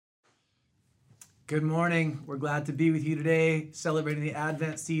Good morning. We're glad to be with you today, celebrating the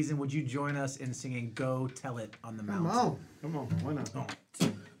Advent season. Would you join us in singing Go Tell It on the Mountain? Come on. Why not? 1,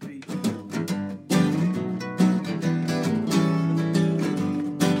 2, 3.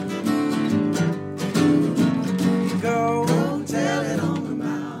 Go tell it on the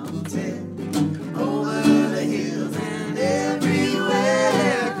mountain, over the hills and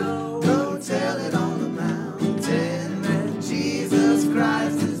everywhere. Go tell it on the mountain that Jesus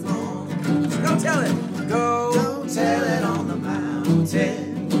Christ is born. Go tell it. Go tell it on the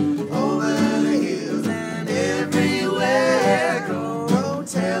mountain, over the hills and everywhere. Go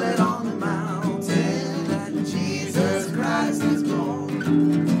tell it on the mountain that Jesus Christ is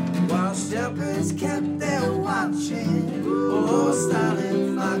born. While shepherds kept their watching, oh,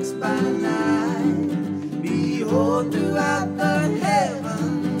 silent flocks by night, behold, throughout the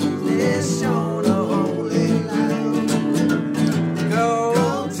heavens there shone a holy light.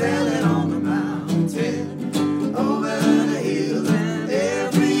 Go tell it on the mountain, over the hills and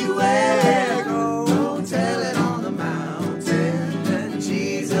everywhere. Go tell it on the mountain that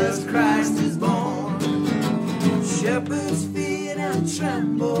Jesus Christ is born. Shepherds feared and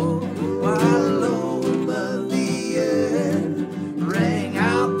trembled while low above the earth rang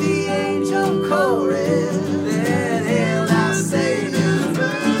out the angel chorus that hailed our Savior's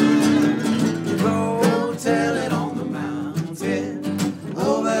birth. Go tell it on the mountain,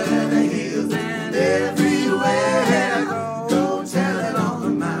 over the hills and everywhere. Go tell it on the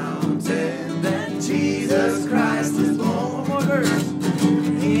mountain that Jesus Christ is born. One more verse.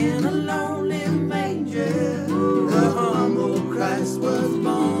 In a lonely manger, the humble Christ was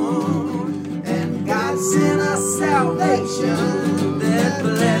born, and God sent us salvation, that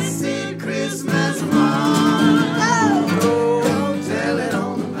blessed Christmas morn. Go tell it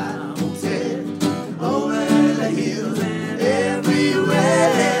on the mountain, over the hills and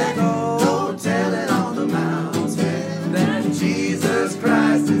everywhere. Go tell it on the mountain that Jesus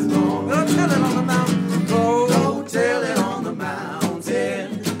Christ is born. Go tell it on the mountain. Go tell it on the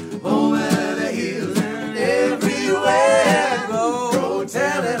mountain, over the hills and everywhere. Go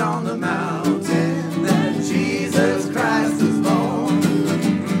tell it on the mountain that Jesus Christ is born.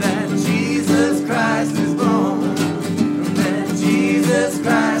 That Jesus Christ is born. That Jesus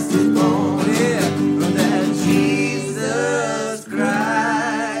Christ is born. Yeah. That Jesus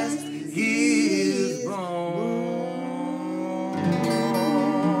Christ is born.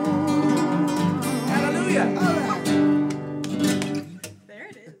 Hallelujah. There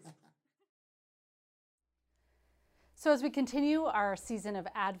it is. So as we continue our season of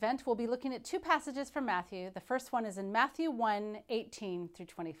Advent, we'll be looking at two passages from Matthew. The first one is in Matthew 1:18 through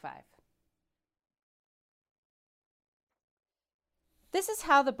 25. This is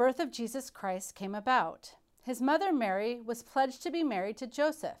how the birth of Jesus Christ came about. His mother Mary was pledged to be married to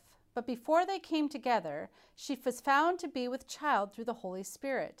Joseph, but before they came together, she was found to be with child through the Holy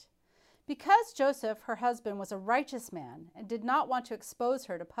Spirit. Because Joseph, her husband, was a righteous man and did not want to expose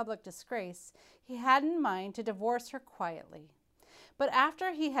her to public disgrace, he had in mind to divorce her quietly. But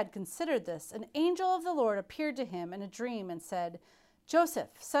after he had considered this, an angel of the Lord appeared to him in a dream and said, "Joseph,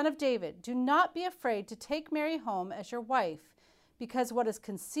 son of David, do not be afraid to take Mary home as your wife, because what is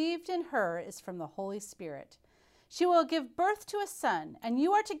conceived in her is from the Holy Spirit. She will give birth to a son, and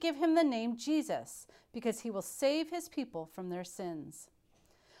you are to give him the name Jesus, because he will save his people from their sins."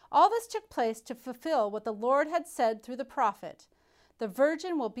 All this took place to fulfill what the Lord had said through the prophet. The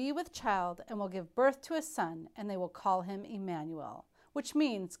virgin will be with child and will give birth to a son, and they will call him Emmanuel, which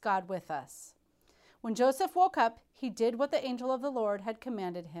means God with us. When Joseph woke up, he did what the angel of the Lord had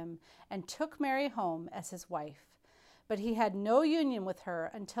commanded him and took Mary home as his wife. But he had no union with her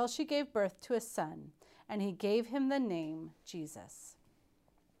until she gave birth to a son, and he gave him the name Jesus.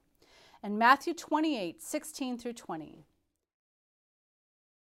 And Matthew 28:16 through 20.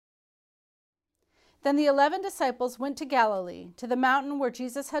 Then the 11 disciples went to Galilee, to the mountain where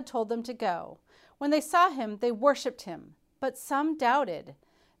Jesus had told them to go. When they saw him, they worshipped him, but some doubted.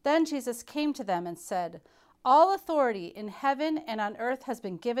 Then Jesus came to them and said, "All authority in heaven and on earth has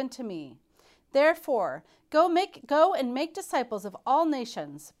been given to me. Therefore, go and make disciples of all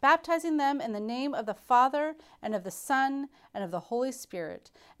nations, baptizing them in the name of the Father and of the Son and of the Holy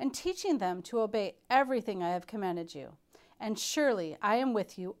Spirit, and teaching them to obey everything I have commanded you. And surely I am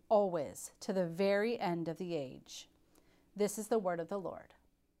with you always, to the very end of the age." This is the word of the Lord.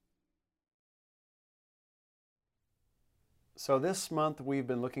 So this month we've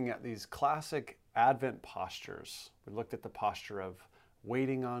been looking at these classic Advent postures. We looked at the posture of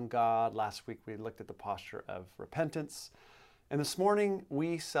waiting on God. Last week we looked at the posture of repentance. And this morning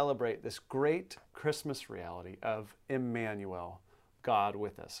we celebrate this great Christmas reality of Emmanuel, God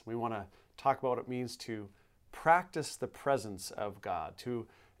with us. We want to talk about what it means to practice the presence of God, to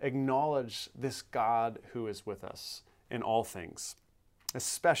acknowledge this God who is with us in all things,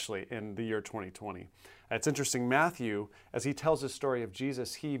 especially in the year 2020. It's interesting, Matthew, as he tells the story of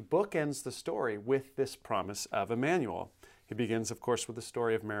Jesus, he bookends the story with this promise of Emmanuel. He begins, of course, with the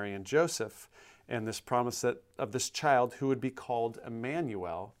story of Mary and Joseph and this promise of this child who would be called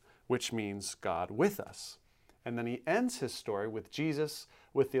Emmanuel, which means God with us. And then he ends his story with Jesus,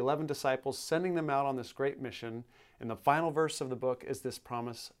 with the 11 disciples, sending them out on this great mission. And the final verse of the book is this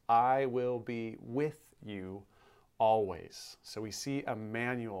promise, I will be with you always. So we see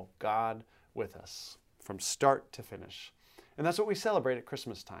Emmanuel, God with us, from start to finish. And that's what we celebrate at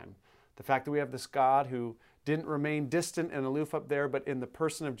Christmas time. The fact that we have this God who didn't remain distant and aloof up there, but in the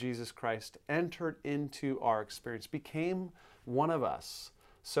person of Jesus Christ, entered into our experience, became one of us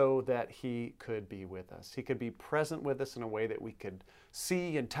so that he could be with us. He could be present with us in a way that we could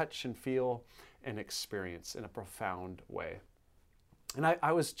see and touch and feel and experience in a profound way. And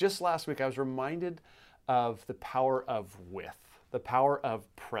I was just last week, I was reminded of the power of with, the power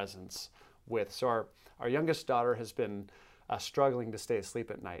of presence with. So our youngest daughter has been struggling to stay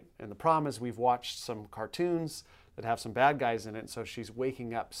asleep at night. And the problem is we've watched some cartoons that have some bad guys in it. So she's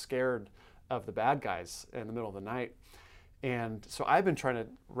waking up scared of the bad guys in the middle of the night. And so I've been trying to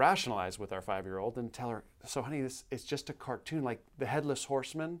rationalize with our 5-year-old and tell her, so honey, it's just a cartoon, like the Headless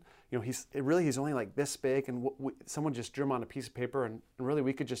Horseman. You know, he's only like this big, and someone just drew him on a piece of paper, and really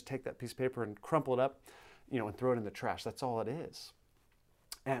we could just take that piece of paper and crumple it up, you know, and throw it in the trash. That's all it is.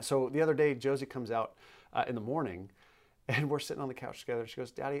 And so the other day, Josie comes out in the morning, and we're sitting on the couch together. She goes,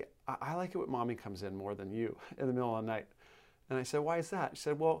 Daddy, I like it when Mommy comes in more than you in the middle of the night. And I said, why is that? She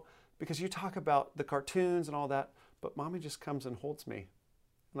said, well, because you talk about the cartoons and all that, but Mommy just comes and holds me.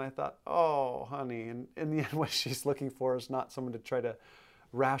 And I thought, oh, honey. And in the end, what she's looking for is not someone to try to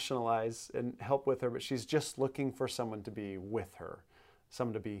rationalize and help with her, but she's just looking for someone to be with her,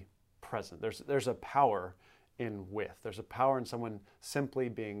 someone to be present. There's a power in with. There's a power in someone simply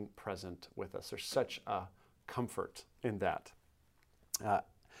being present with us. There's such a comfort in that.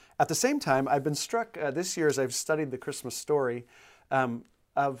 At the same time, I've been struck this year as I've studied the Christmas story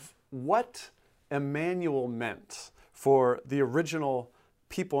of what Emmanuel meant for the original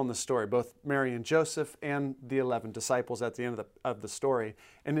people in the story, both Mary and Joseph and the 11 disciples at the end of the story.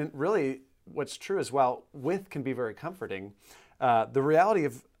 And then really what's true is while with can be very comforting, the reality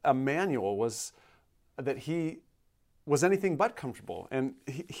of Emmanuel was that he was anything but comfortable. And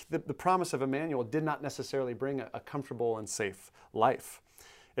the promise of Emmanuel did not necessarily bring a comfortable and safe life.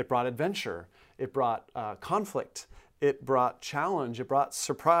 It brought adventure. It brought conflict. It brought challenge. It brought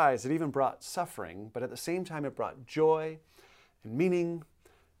surprise. It even brought suffering. But at the same time, it brought joy and meaning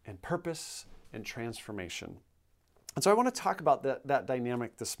and purpose and transformation. And so I want to talk about that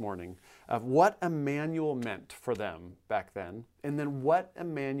dynamic this morning of what Emmanuel meant for them back then, and then what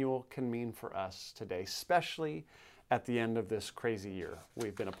Emmanuel can mean for us today, especially at the end of this crazy year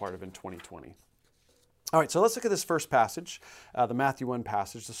we've been a part of in 2020. All right, so let's look at this first passage, the Matthew 1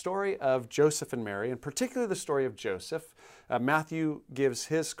 passage, the story of Joseph and Mary, and particularly the story of Joseph. Matthew gives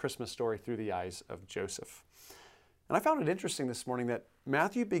his Christmas story through the eyes of Joseph. And I found it interesting this morning that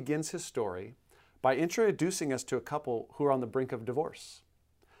Matthew begins his story by introducing us to a couple who are on the brink of divorce.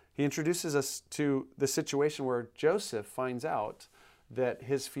 He introduces us to the situation where Joseph finds out that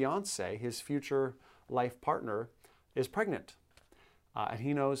his fiancée, his future life partner, is pregnant. And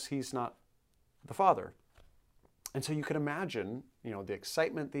he knows he's not the father. And so you can imagine, the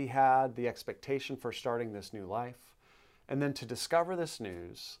excitement that he had, the expectation for starting this new life, and then to discover this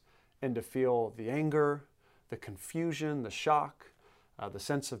news and to feel the anger, the confusion, the shock, the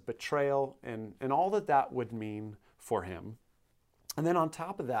sense of betrayal, and all that would mean for him. And then on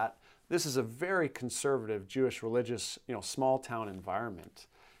top of that, this is a very conservative Jewish religious, small town environment.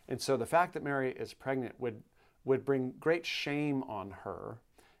 And so the fact that Mary is pregnant would bring great shame on her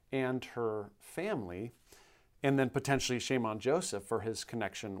and her family, and then potentially shame on Joseph for his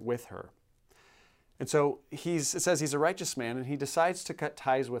connection with her. And so it says he's a righteous man, and he decides to cut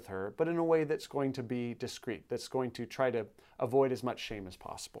ties with her, but in a way that's going to be discreet, that's going to try to avoid as much shame as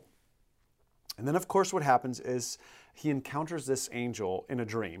possible. And then, of course, what happens is he encounters this angel in a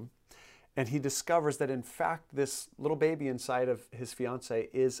dream, and he discovers that, in fact, this little baby inside of his fiancée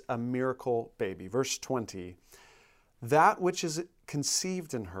is a miracle baby. Verse 20, that which is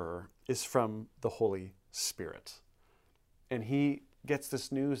conceived in her is from the Holy Spirit. And he gets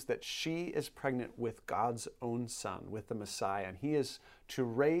this news that she is pregnant with God's own son, with the Messiah, and he is to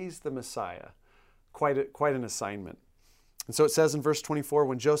raise the Messiah. Quite an assignment. And so it says in verse 24,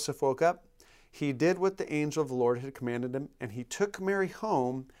 when Joseph woke up, he did what the angel of the Lord had commanded him, and he took Mary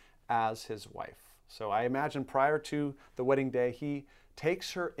home as his wife. So I imagine prior to the wedding day, he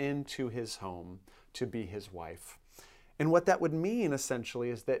takes her into his home to be his wife. And what that would mean essentially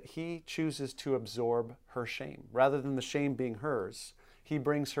is that he chooses to absorb her shame. Rather than the shame being hers, he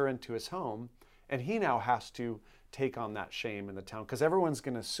brings her into his home, and he now has to take on that shame in the town, because everyone's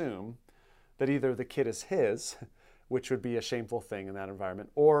going to assume that either the kid is his, which would be a shameful thing in that environment,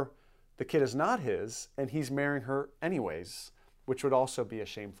 or the kid is not his and he's marrying her anyways, which would also be a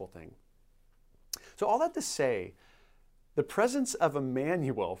shameful thing. So all that to say, the presence of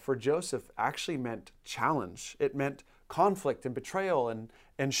Emmanuel for Joseph actually meant challenge. It meant conflict and betrayal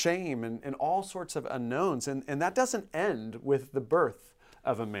and shame and all sorts of unknowns. And that doesn't end with the birth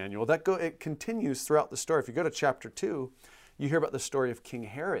of Emmanuel. It continues throughout the story. If you go to chapter 2, you hear about the story of King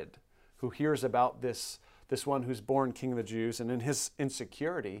Herod, who hears about this one who's born king of the Jews, and in his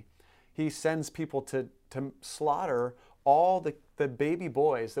insecurity, he sends people to slaughter all the baby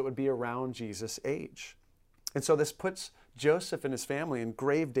boys that would be around Jesus' age. And so this puts Joseph and his family in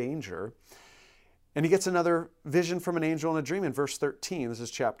grave danger. And he gets another vision from an angel in a dream in verse 13. This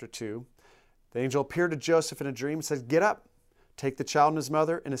is chapter 2. The angel appeared to Joseph in a dream and said, "Get up, take the child and his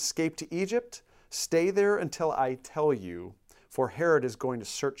mother and escape to Egypt. Stay there until I tell you, for Herod is going to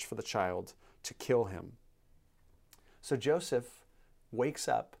search for the child to kill him." So Joseph wakes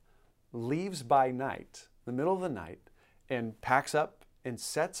up, leaves by night, in the middle of the night, and packs up and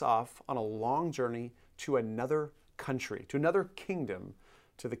sets off on a long journey to another country, to another kingdom,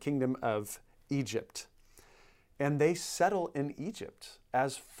 to the kingdom of Egypt. And they settle in Egypt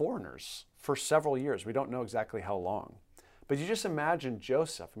as foreigners for several years. We don't know exactly how long. But you just imagine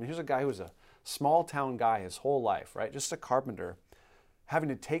Joseph. I mean, here's a guy who was a small town guy his whole life, right? Just a carpenter, having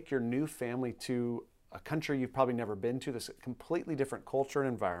to take your new family to a country you've probably never been to, this completely different culture and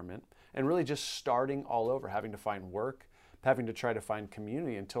environment, and really just starting all over, having to find work, having to try to find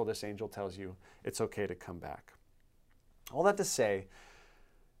community until this angel tells you it's okay to come back. All that to say,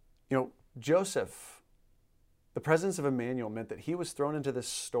 Joseph, the presence of Emmanuel meant that he was thrown into this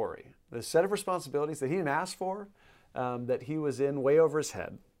story, this set of responsibilities that he didn't ask for, that he was in way over his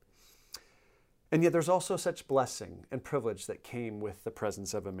head. And yet there's also such blessing and privilege that came with the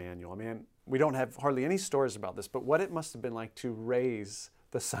presence of Emmanuel. I mean, we don't have hardly any stories about this, but what it must have been like to raise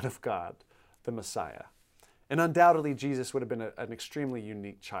the Son of God, the Messiah. And undoubtedly, Jesus would have been an extremely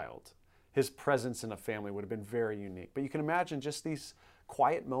unique child. His presence in a family would have been very unique. But you can imagine just these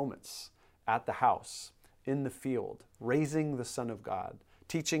quiet moments at the house, in the field, raising the Son of God,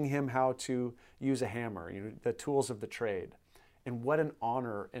 teaching him how to use a hammer, the tools of the trade. And what an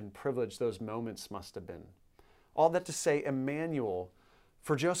honor and privilege those moments must have been. All that to say, Emmanuel,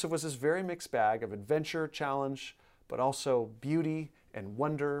 for Joseph, was this very mixed bag of adventure, challenge, but also beauty and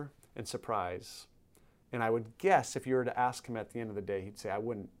wonder and surprise. And I would guess if you were to ask him at the end of the day, he'd say, "I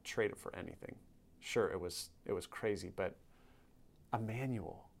wouldn't trade it for anything." Sure, it was crazy, but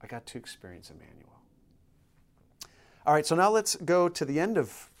Emmanuel, I got to experience Emmanuel. All right, so now let's go to the end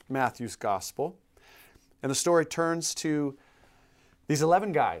of Matthew's gospel. And the story turns to these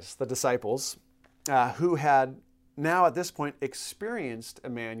 11 guys, the disciples, who had now at this point experienced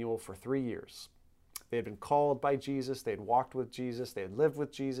Emmanuel for 3 years. They had been called by Jesus, they had walked with Jesus, they had lived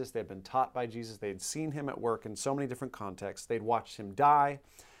with Jesus, they had been taught by Jesus, they had seen him at work in so many different contexts. They'd watched him die,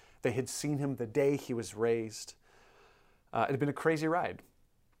 they had seen him the day he was raised. It had been a crazy ride.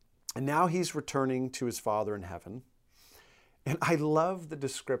 And now he's returning to his Father in heaven. And I love the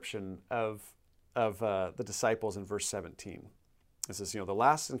description of the disciples in verse 17. This is, the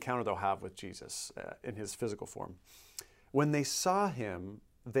last encounter they'll have with Jesus in his physical form. When they saw him,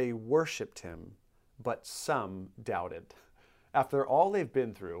 they worshiped him, but some doubted. After all they've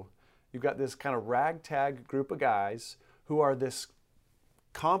been through, you've got this kind of ragtag group of guys who are this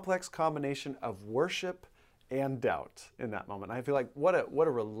complex combination of worship and doubt in that moment. I feel like what a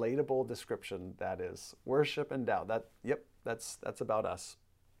relatable description that is. Worship and doubt. That's about us.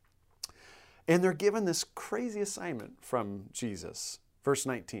 And they're given this crazy assignment from Jesus. Verse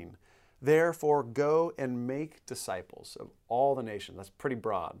 19, "Therefore go and make disciples of all the nations." That's pretty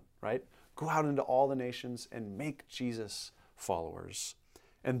broad, right? Go out into all the nations and make Jesus followers.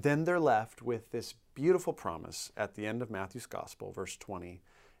 And then they're left with this beautiful promise at the end of Matthew's gospel, verse 20,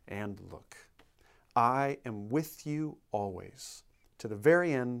 "And look, I am with you always to the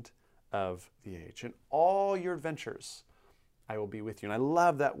very end of the age. In all your adventures, I will be with you." And I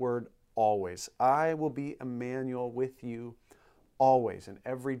love that word, always. I will be Emmanuel with you always. In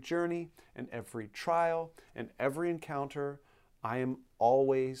every journey, in every trial, in every encounter, I am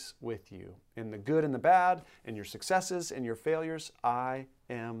always with you. In the good and the bad, in your successes and your failures, I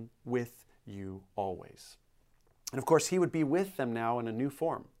am with you always. And of course, he would be with them now in a new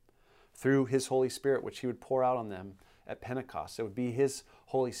form through his Holy Spirit, which he would pour out on them at Pentecost. It would be his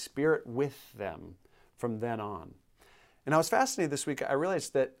Holy Spirit with them from then on. And I was fascinated this week. I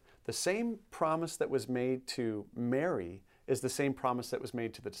realized that the same promise that was made to Mary is the same promise that was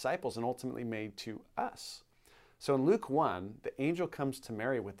made to the disciples and ultimately made to us. So in Luke 1, the angel comes to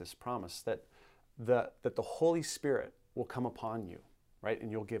Mary with this promise that the Holy Spirit will come upon you, right?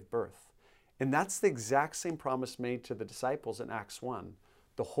 And you'll give birth. And that's the exact same promise made to the disciples in Acts 1.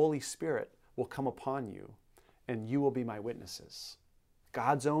 The Holy Spirit will come upon you and you will be my witnesses.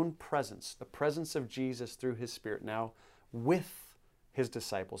 God's own presence, the presence of Jesus through his Spirit now with his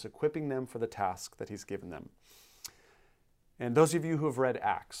disciples, equipping them for the task that he's given them. And those of you who have read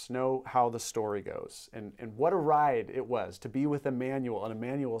Acts know how the story goes and what a ride it was to be with Emmanuel and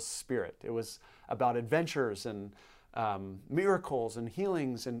Emmanuel's Spirit. It was about adventures and miracles and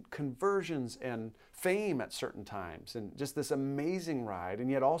healings and conversions and fame at certain times and just this amazing ride, and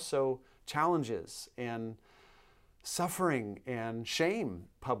yet also challenges and suffering and shame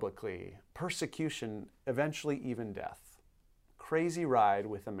publicly, persecution, eventually even death. Crazy ride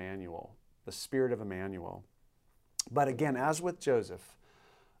with Emmanuel, the Spirit of Emmanuel. But again, as with Joseph,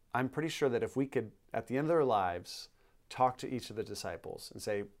 I'm pretty sure that if we could, at the end of their lives, talk to each of the disciples and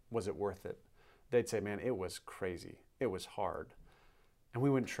say, was it worth it? They'd say, man, it was crazy. It was hard. And we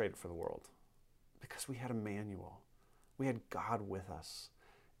wouldn't trade it for the world because we had Emmanuel. We had God with us.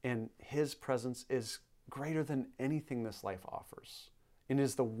 And his presence is greater than anything this life offers. And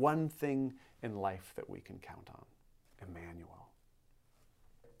is the one thing in life that we can count on, Emmanuel.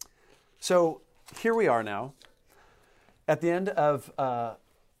 So here we are now at the end of a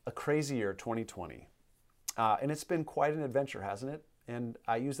crazy year, 2020. And it's been quite an adventure, hasn't it? And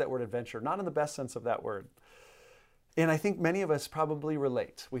I use that word adventure, not in the best sense of that word. And I think many of us probably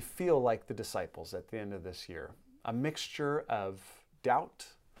relate. We feel like the disciples at the end of this year, a mixture of doubt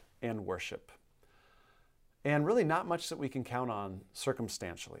and worship. And really not much that we can count on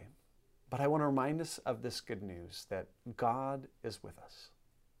circumstantially. But I want to remind us of this good news that God is with us,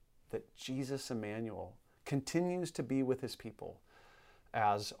 that Jesus Emmanuel continues to be with his people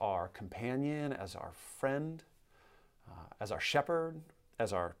as our companion, as our friend, as our shepherd,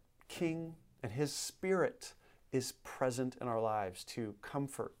 as our king, and his Spirit is present in our lives to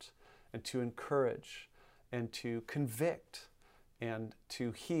comfort and to encourage and to convict and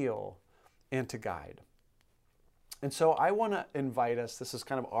to heal and to guide. And so I want to invite us, this is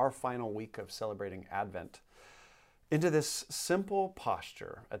kind of our final week of celebrating Advent, into this simple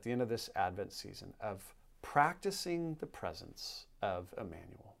posture at the end of this Advent season of practicing the presence of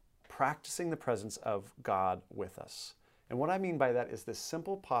Emmanuel, practicing the presence of God with us. And what I mean by that is this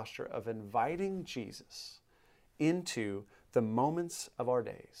simple posture of inviting Jesus into the moments of our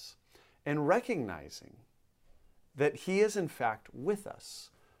days and recognizing that he is in fact with us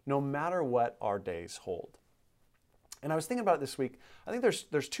no matter what our days hold. And I was thinking about it this week. I think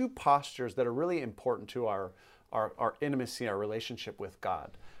there's two postures that are really important to our intimacy, our relationship with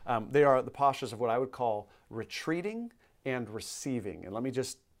God. They are the postures of what I would call retreating and receiving. And let me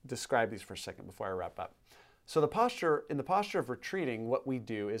just describe these for a second before I wrap up. So in the posture of retreating, what we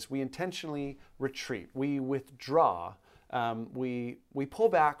do is we intentionally retreat. We withdraw. We pull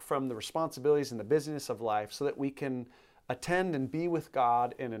back from the responsibilities and the busyness of life so that we can attend and be with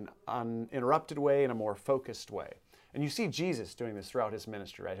God in an uninterrupted way, in a more focused way. And you see Jesus doing this throughout his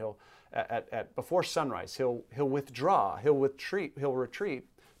ministry, right? He'll before sunrise, he'll withdraw, he'll retreat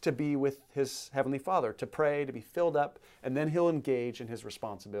to be with his Heavenly Father, to pray, to be filled up, and then he'll engage in his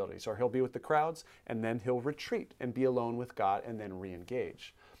responsibilities. Or he'll be with the crowds, and then he'll retreat and be alone with God, and then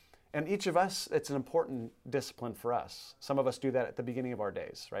re-engage. And each of us, it's an important discipline for us. Some of us do that at the beginning of our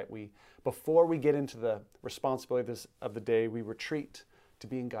days, right? Before we get into the responsibilities of the day, we retreat to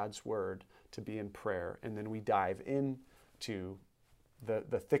be in God's Word, to be in prayer, and then we dive into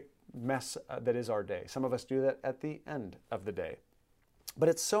the thick mess that is our day. Some of us do that at the end of the day. But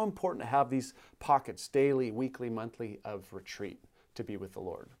it's so important to have these pockets, daily, weekly, monthly, of retreat to be with the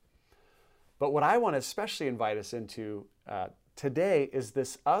Lord. But what I want to especially invite us into today is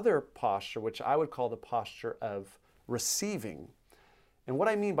this other posture, which I would call the posture of receiving. And what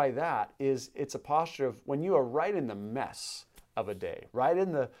I mean by that is it's a posture of when you are right in the mess of a day, right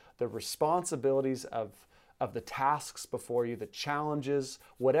in the responsibilities of the tasks before you, the challenges,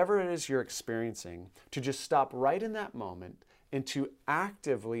 whatever it is you're experiencing, to just stop right in that moment and to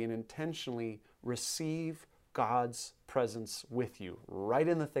actively and intentionally receive God's presence with you, right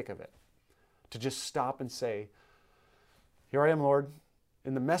in the thick of it. To just stop and say, here I am, Lord,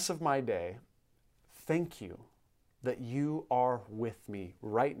 in the mess of my day, thank you that you are with me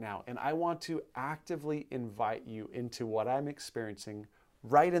right now. And I want to actively invite you into what I'm experiencing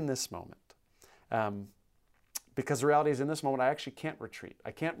right in this moment. Because the reality is, in this moment, I actually can't retreat.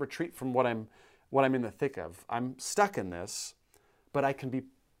 I can't retreat from what I'm in the thick of. I'm stuck in this, but I can be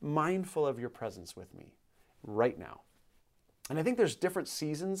mindful of your presence with me right now. And I think there's different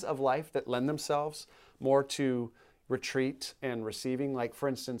seasons of life that lend themselves more to retreat and receiving. Like, for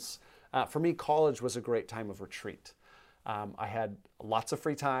instance, for me, college was a great time of retreat. I had lots of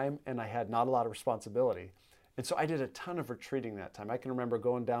free time and I had not a lot of responsibility. And so I did a ton of retreating that time. I can remember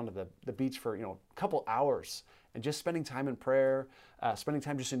going down to the beach for a couple hours and just spending time in prayer, spending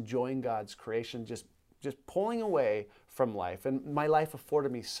time just enjoying God's creation, just pulling away from life. And my life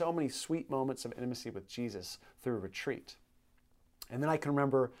afforded me so many sweet moments of intimacy with Jesus through retreat. And then I can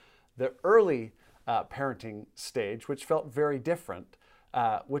remember the early parenting stage, which felt very different,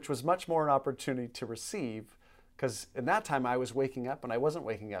 which was much more an opportunity to receive, because in that time I was waking up, and I wasn't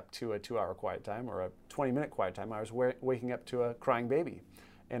waking up to a 2-hour quiet time or a 20-minute quiet time. I was waking up to a crying baby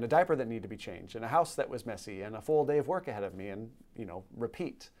and a diaper that needed to be changed and a house that was messy and a full day of work ahead of me, and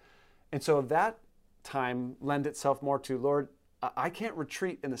repeat. And so that time lent itself more to, Lord, I can't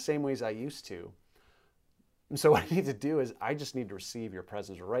retreat in the same ways I used to. And so what I need to do is I just need to receive your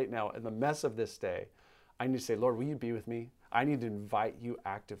presence right now in the mess of this day. I need to say, Lord, will you be with me? I need to invite you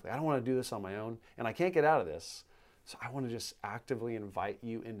actively. I don't want to do this on my own, and I can't get out of this. So I want to just actively invite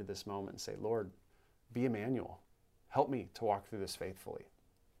you into this moment and say, Lord, be Emmanuel. Help me to walk through this faithfully.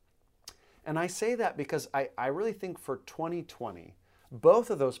 And I say that because I really think for 2020, both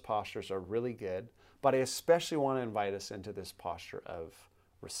of those postures are really good, but I especially want to invite us into this posture of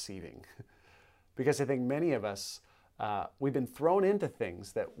receiving. Because I think many of us, we've been thrown into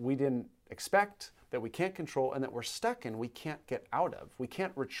things that we didn't expect, that we can't control, and that we're stuck in, we can't get out of. We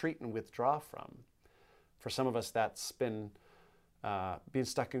can't retreat and withdraw from. For some of us, that's been being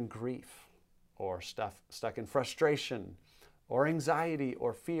stuck in grief, or stuck in frustration, or anxiety,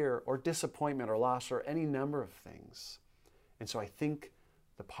 or fear, or disappointment, or loss, or any number of things. And so I think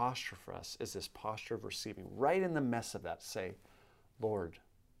the posture for us is this posture of receiving. Right in the mess of that, say, Lord,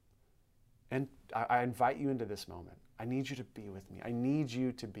 and I invite you into this moment. I need you to be with me. I need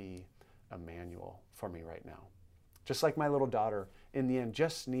you to be Emmanuel for me right now. Just like my little daughter, in the end,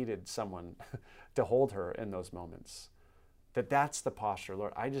 just needed someone to hold her in those moments. That's the posture.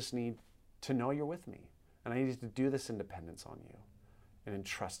 Lord, I just need to know you're with me. And I need to do this in dependence on you and in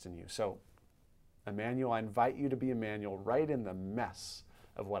trust in you. So, Emmanuel, I invite you to be Emmanuel right in the mess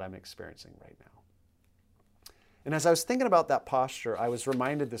of what I'm experiencing right now. And as I was thinking about that posture, I was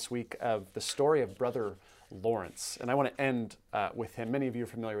reminded this week of the story of Brother Lawrence. And I want to end with him. Many of you are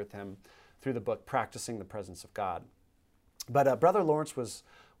familiar with him through the book Practicing the Presence of God. But Brother Lawrence was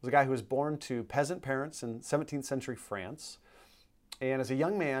a guy who was born to peasant parents in 17th century France. And as a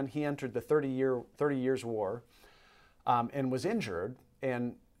young man, he entered the 30 Years' War and was injured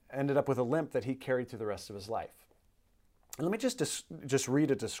and ended up with a limp that he carried through the rest of his life. And let me just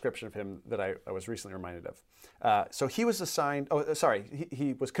read a description of him that I was recently reminded of. So he was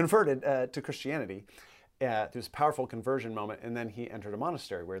he was converted to Christianity through this powerful conversion moment, and then he entered a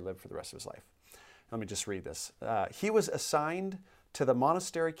monastery where he lived for the rest of his life. Let me just read this. He was assigned to the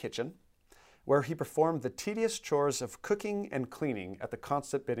monastery kitchen, where he performed the tedious chores of cooking and cleaning at the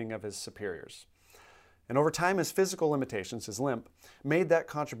constant bidding of his superiors. And over time, his physical limitations, his limp, made that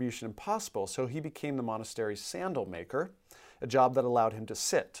contribution impossible, so he became the monastery's sandal maker, a job that allowed him to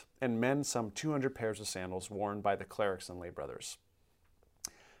sit and mend some 200 pairs of sandals worn by the clerics and lay brothers.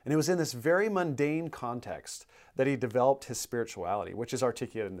 And it was in this very mundane context that he developed his spirituality, which is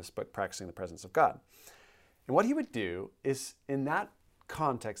articulated in this book, Practicing the Presence of God. And what he would do is, in that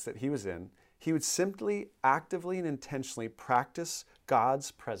context that he was in, he would simply, actively, and intentionally practice God's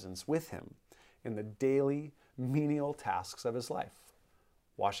presence with him in the daily, menial tasks of his life.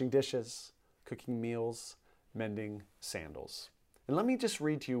 Washing dishes, cooking meals, mending sandals. And let me just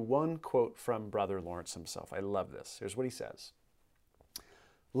read to you one quote from Brother Lawrence himself. I love this. Here's what he says.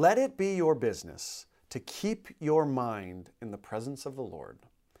 "Let it be your business to keep your mind in the presence of the Lord.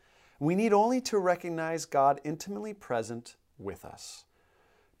 We need only to recognize God intimately present with us,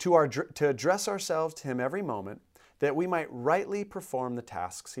 to address ourselves to Him every moment, that we might rightly perform the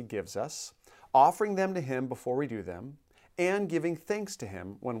tasks He gives us, offering them to Him before we do them, and giving thanks to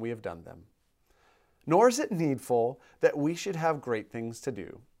Him when we have done them. Nor is it needful that we should have great things to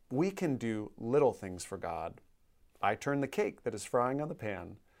do. We can do little things for God. I turn the cake that is frying on the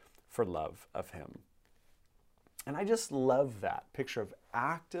pan for love of Him." And I just love that picture of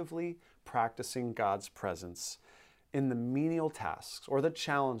actively practicing God's presence in the menial tasks or the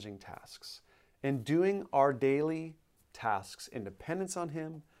challenging tasks in doing our daily tasks in dependence on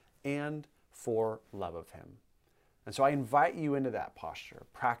Him and for love of Him. And so I invite you into that posture,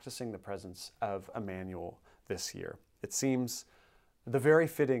 practicing the presence of Emmanuel this year. It seems the very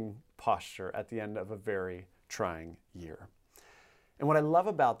fitting posture at the end of a very trying year. And what I love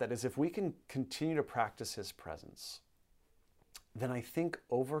about that is if we can continue to practice His presence, then I think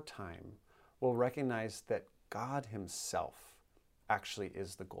over time we'll recognize that God Himself actually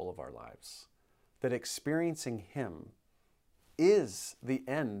is the goal of our lives. That experiencing Him is the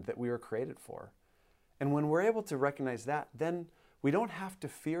end that we were created for. And when we're able to recognize that, then we don't have to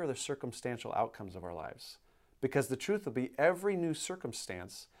fear the circumstantial outcomes of our lives. Because the truth will be every new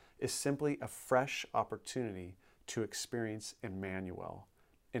circumstance is simply a fresh opportunity to experience Emmanuel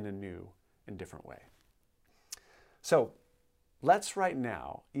in a new and different way. So let's right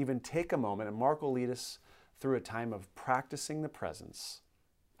now even take a moment, and Mark will lead us through a time of practicing the presence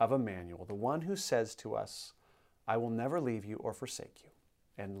of Emmanuel, the one who says to us, I will never leave you or forsake you.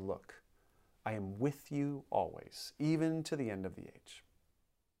 And look, I am with you always, even to the end of the age.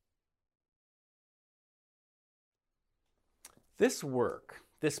 This work,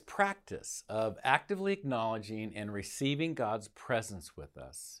 this practice of actively acknowledging and receiving God's presence with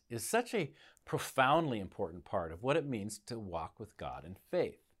us is such a profoundly important part of what it means to walk with God in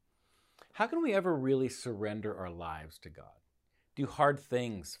faith. How can we ever really surrender our lives to God? Do hard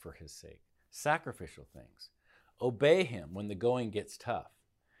things for His sake, sacrificial things, obey Him when the going gets tough,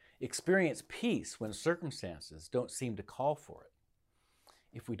 experience peace when circumstances don't seem to call for it,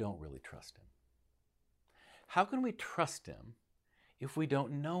 if we don't really trust Him? How can we trust Him if we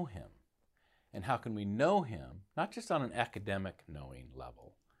don't know Him? And how can we know Him, not just on an academic knowing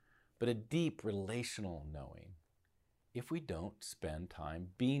level, but a deep relational knowing, if we don't spend time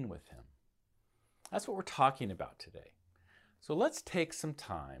being with Him? That's what we're talking about today. So let's take some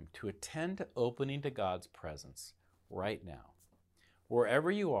time to attend to opening to God's presence right now. Wherever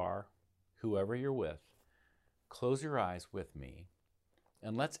you are, whoever you're with, close your eyes with me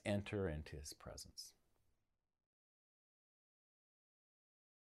and let's enter into His presence.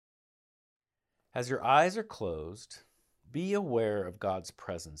 As your eyes are closed, be aware of God's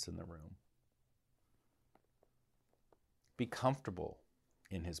presence in the room. Be comfortable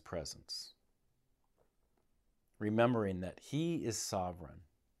in His presence, remembering that He is sovereign.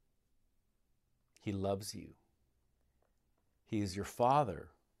 He loves you. He is your Father.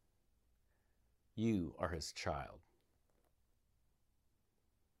 You are His child.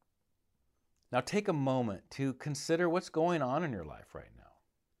 Now take a moment to consider what's going on in your life right now.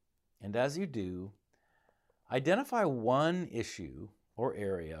 And as you do, identify one issue or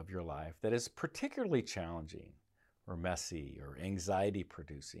area of your life that is particularly challenging or messy or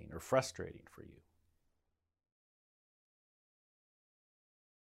anxiety-producing or frustrating for you.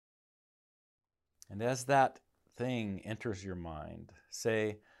 And as that thing enters your mind,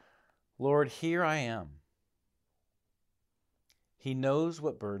 say, Lord, here I am. He knows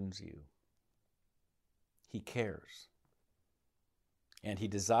what burdens you. He cares. And He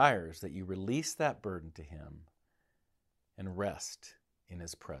desires that you release that burden to Him and rest in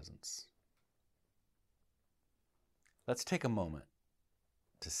His presence. Let's take a moment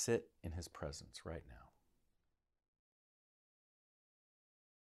to sit in His presence right now.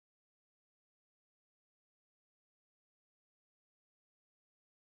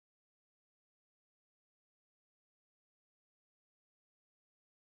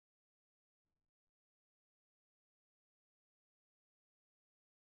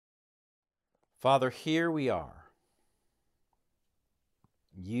 Father, here we are.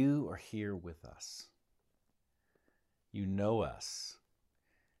 You are here with us. You know us.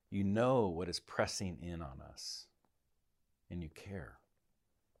 You know what is pressing in on us, and you care.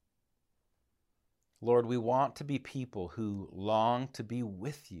 Lord, we want to be people who long to be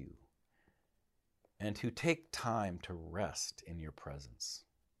with you and who take time to rest in your presence.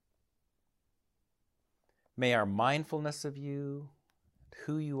 May our mindfulness of you and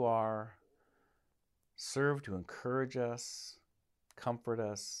who you are serve to encourage us, comfort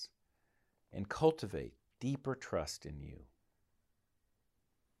us, and cultivate deeper trust in you.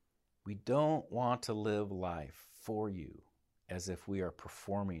 We don't want to live life for you as if we are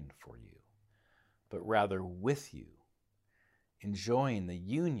performing for you, but rather with you, enjoying the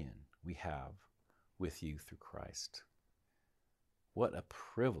union we have with you through Christ. What a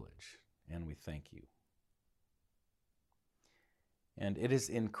privilege, and we thank you. And it is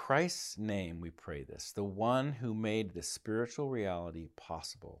in Christ's name we pray this, the one who made this spiritual reality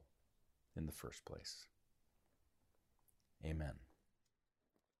possible in the first place. Amen.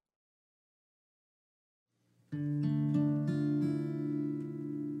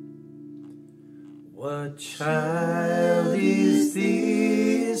 What child is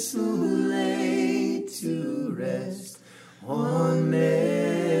this who lay to rest on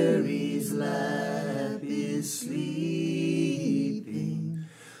Mary's lap is sleeping,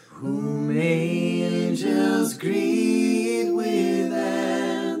 whom angels greet with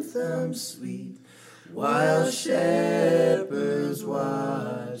anthems sweet, while shepherds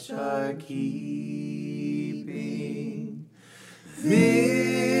watch are keeping?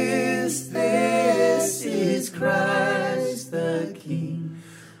 This is Christ the King,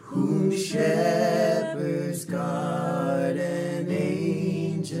 whom shepherds guard and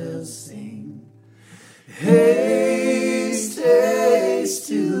angels sing. Haste, haste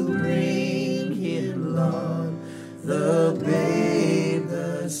to bring him, Lord, the babe,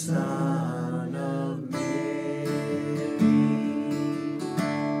 the Son of Mary.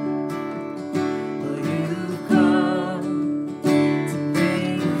 Will you come to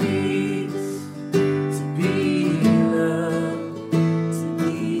bring peace, to be loved, to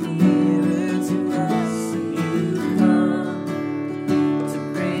be nearer to us? Will you come to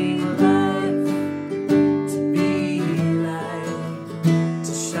bring life, to be light,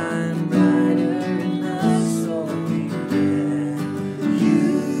 to shine brighter in us? Oh, we will. You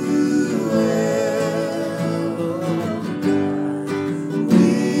will, oh God, we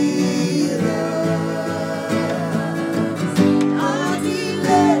love. Our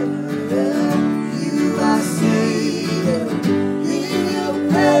deliverer, you are Savior. In your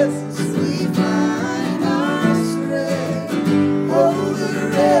presence we find our strength. Over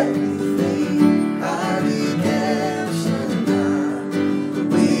everything, our redemption done.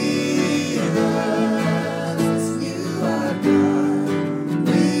 We love you, our God.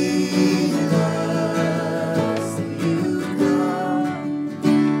 We love you. Come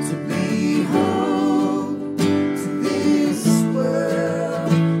to be home to this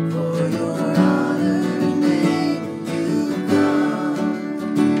world for your honor and name. You come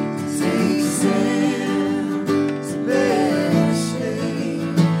to take sin, to bear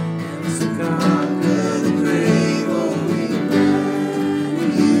shame, and to conquer the grave. Oh, we love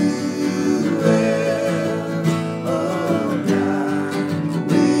you well, oh God,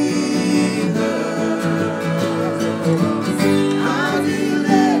 we love. Our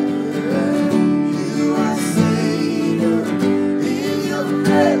deliverer, you are Savior. In your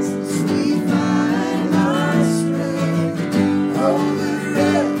presence we find our strength. Over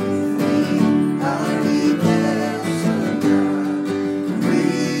everything, our redemption done. We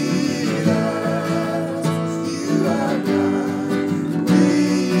love you, our God. We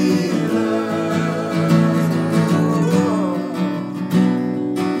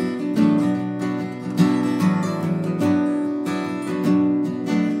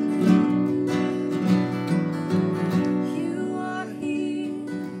You are here,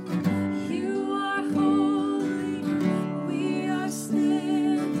 you are holy, we are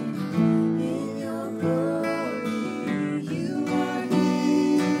standing in your glory. You are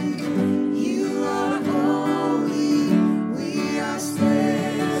here, you are holy, we are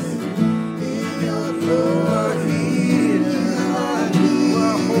standing in your glory. You are here,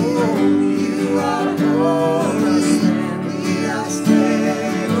 you are holy, we are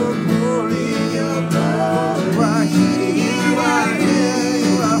standing in your glory. You are here,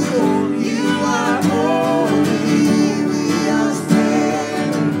 you are holy, you are holy, we are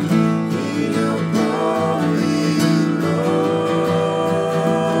standing in your glory, Lord.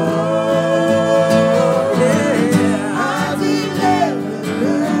 Our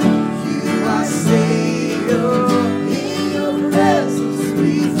deliverer, you are Savior. In your presence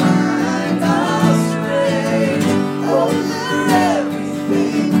we find our strength. Over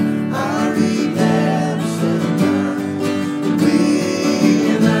everything, our redemption done. We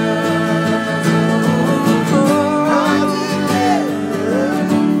love. Our deliverer,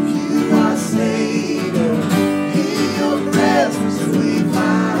 you are Savior. In your presence we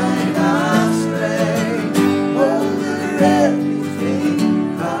find our strength. Over everything,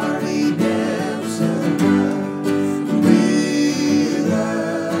 our redemption done. We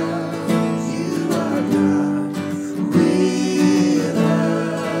love you, our God. We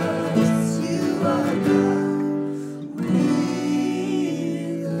love you, our God. We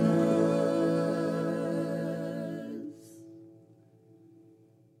love.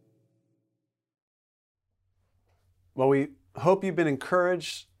 Well, we hope you've been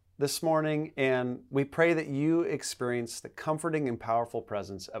encouraged this morning, and we pray that you experience the comforting and powerful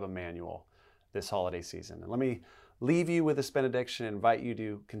presence of Emmanuel this holiday season. And let me leave you with this benediction and invite you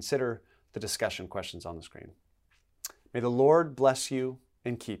to consider the discussion questions on the screen. May the Lord bless you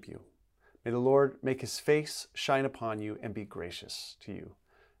and keep you. May the Lord make his face shine upon you and be gracious to you.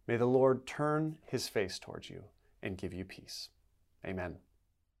 May the Lord turn his face towards you and give you peace. Amen.